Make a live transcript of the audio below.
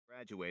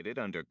graduated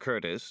under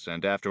Curtis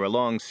and after a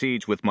long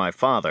siege with my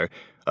father,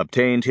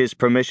 obtained his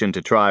permission to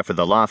try for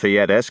the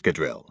Lafayette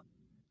Escadrille.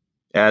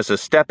 As a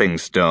stepping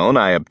stone,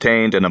 I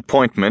obtained an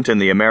appointment in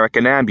the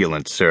American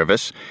Ambulance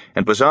Service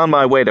and was on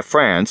my way to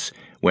France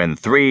when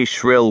 3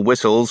 shrill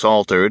whistles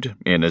altered,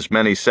 in as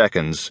many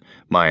seconds,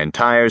 my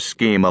entire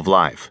scheme of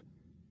life.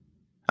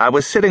 I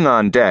was sitting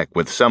on deck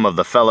with some of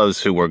the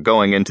fellows who were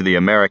going into the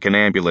American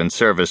Ambulance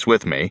Service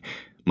with me,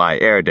 my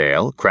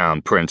Airedale,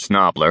 Crown Prince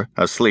Nobler,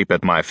 asleep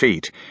at my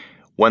feet,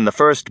 when the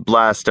first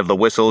blast of the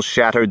whistle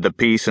shattered the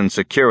peace and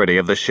security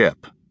of the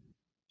ship.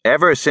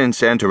 Ever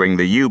since entering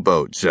the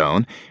U-boat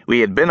zone, we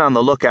had been on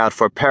the lookout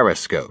for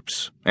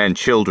periscopes, and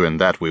children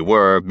that we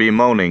were,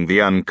 bemoaning the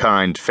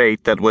unkind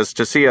fate that was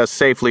to see us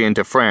safely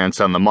into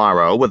France on the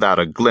morrow without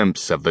a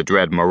glimpse of the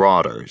dread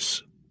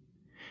marauders.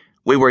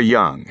 We were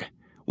young,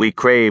 we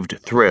craved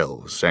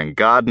thrills, and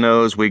God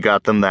knows we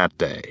got them that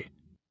day.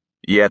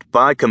 Yet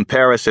by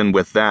comparison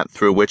with that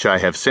through which I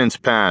have since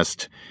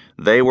passed,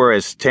 they were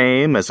as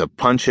tame as a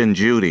Punch and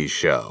Judy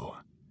show.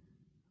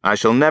 I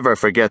shall never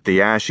forget the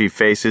ashy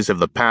faces of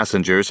the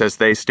passengers as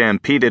they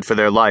stampeded for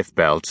their life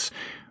belts,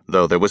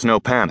 though there was no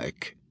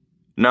panic.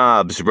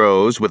 Nobbs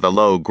rose with a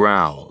low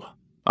growl.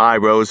 I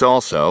rose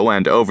also,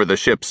 and over the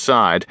ship's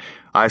side,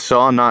 I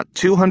saw not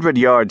 200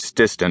 yards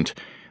distant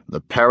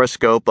the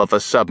periscope of a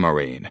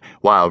submarine,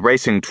 while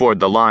racing toward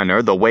the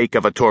liner the wake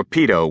of a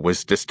torpedo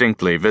was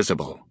distinctly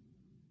visible.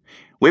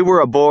 We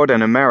were aboard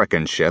an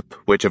American ship,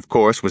 which of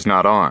course was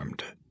not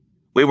armed.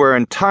 We were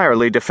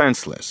entirely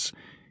defenseless,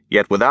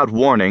 yet without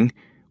warning,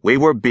 we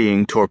were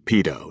being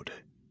torpedoed.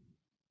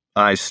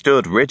 I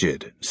stood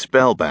rigid,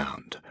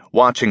 spellbound,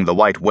 watching the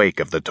white wake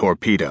of the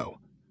torpedo.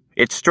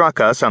 It struck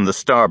us on the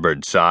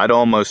starboard side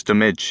almost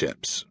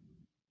amidships.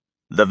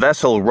 The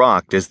vessel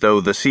rocked as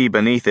though the sea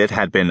beneath it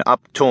had been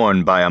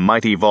uptorn by a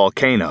mighty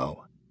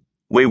volcano.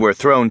 We were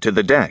thrown to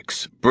the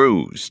decks,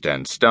 bruised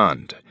and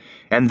stunned.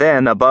 And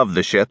then, above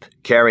the ship,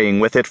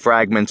 carrying with it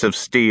fragments of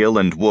steel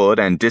and wood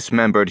and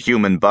dismembered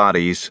human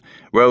bodies,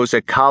 rose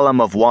a column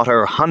of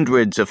water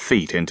hundreds of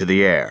feet into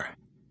the air.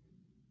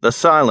 The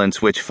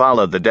silence which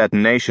followed the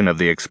detonation of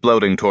the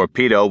exploding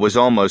torpedo was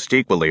almost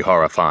equally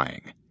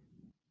horrifying.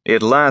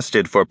 It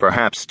lasted for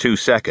perhaps 2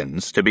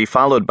 seconds, to be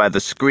followed by the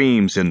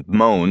screams and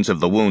moans of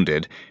the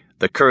wounded,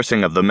 the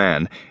cursing of the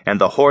men, and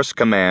the hoarse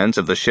commands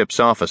of the ship's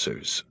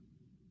officers.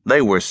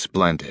 They were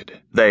splendid,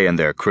 they and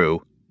their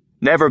crew.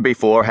 Never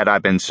before had I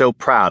been so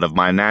proud of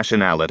my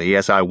nationality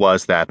as I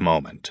was that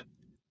moment.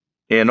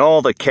 In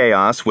all the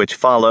chaos which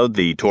followed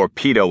the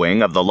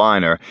torpedoing of the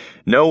liner,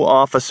 no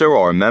officer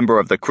or member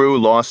of the crew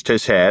lost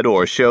his head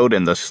or showed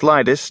in the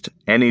slightest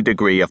any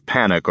degree of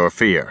panic or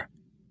fear.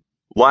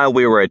 While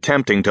we were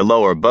attempting to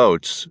lower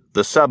boats,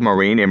 the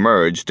submarine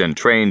emerged and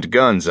trained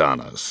guns on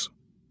us.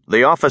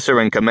 The officer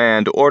in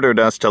command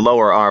ordered us to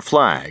lower our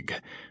flag,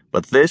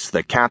 but this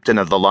the captain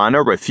of the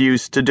liner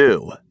refused to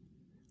do.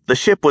 The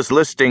ship was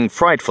listing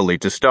frightfully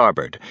to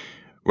starboard,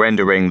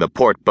 rendering the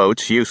port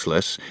boats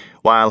useless,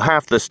 while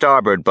half the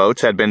starboard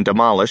boats had been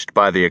demolished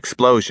by the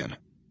explosion.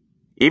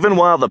 Even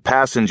while the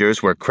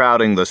passengers were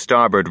crowding the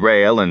starboard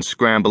rail and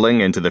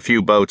scrambling into the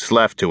few boats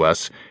left to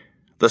us,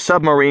 the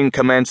submarine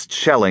commenced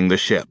shelling the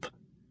ship.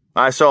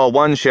 I saw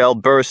one shell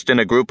burst in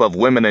a group of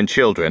women and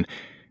children,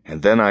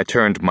 and then I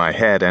turned my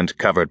head and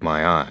covered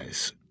my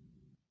eyes.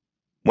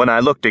 When I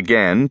looked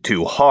again,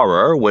 to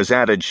horror was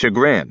added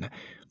chagrin,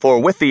 for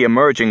with the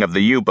emerging of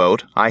the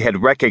U-boat, I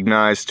had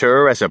recognized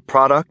her as a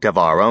product of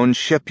our own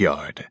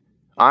shipyard.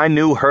 I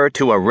knew her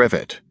to a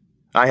rivet.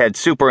 I had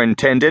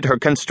superintended her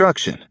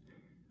construction.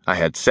 I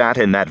had sat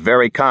in that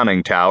very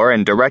conning tower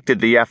and directed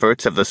the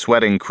efforts of the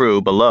sweating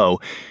crew below,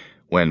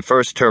 when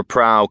first her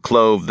prow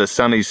clove the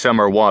sunny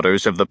summer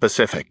waters of the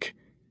Pacific.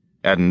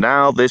 And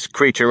now this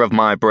creature of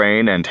my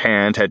brain and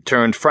hand had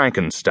turned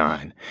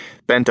Frankenstein,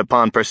 bent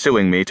upon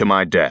pursuing me to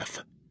my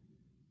death.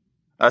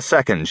 A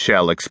second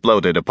shell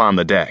exploded upon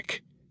the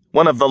deck.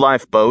 One of the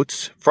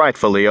lifeboats,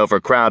 frightfully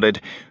overcrowded,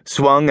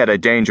 swung at a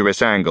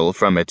dangerous angle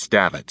from its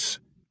davits.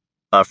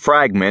 A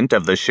fragment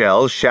of the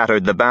shell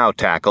shattered the bow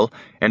tackle,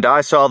 and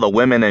I saw the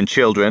women and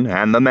children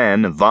and the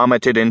men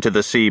vomited into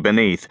the sea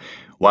beneath,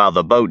 while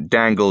the boat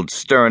dangled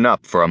stern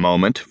up for a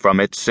moment from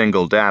its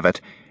single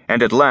davit,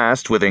 and at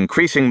last, with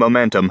increasing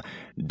momentum,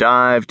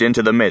 dived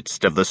into the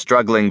midst of the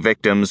struggling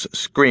victims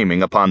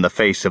screaming upon the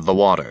face of the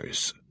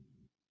waters.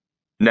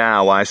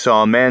 Now I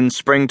saw men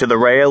spring to the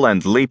rail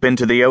and leap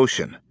into the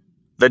ocean.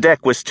 The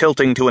deck was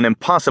tilting to an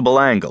impossible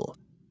angle.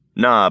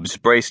 Nobbs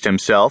braced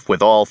himself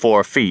with all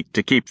 4 feet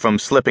to keep from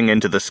slipping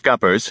into the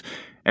scuppers,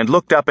 and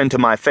looked up into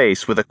my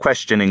face with a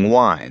questioning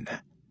whine.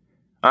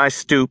 I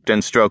stooped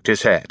and stroked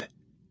his head.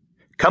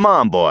 "Come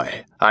on,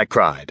 boy," I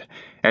cried,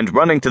 and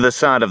running to the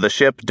side of the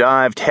ship,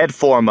 dived head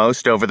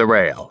foremost over the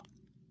rail.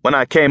 When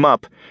I came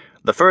up,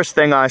 the first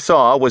thing I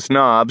saw was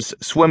Nobbs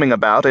swimming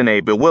about in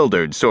a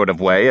bewildered sort of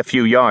way a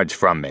few yards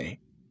from me.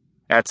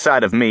 At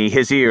sight of me,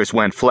 his ears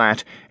went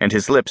flat, and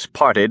his lips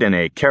parted in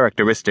a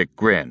characteristic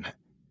grin.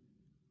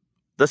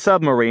 The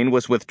submarine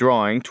was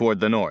withdrawing toward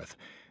the north,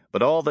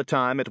 but all the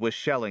time it was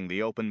shelling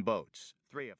the open boats.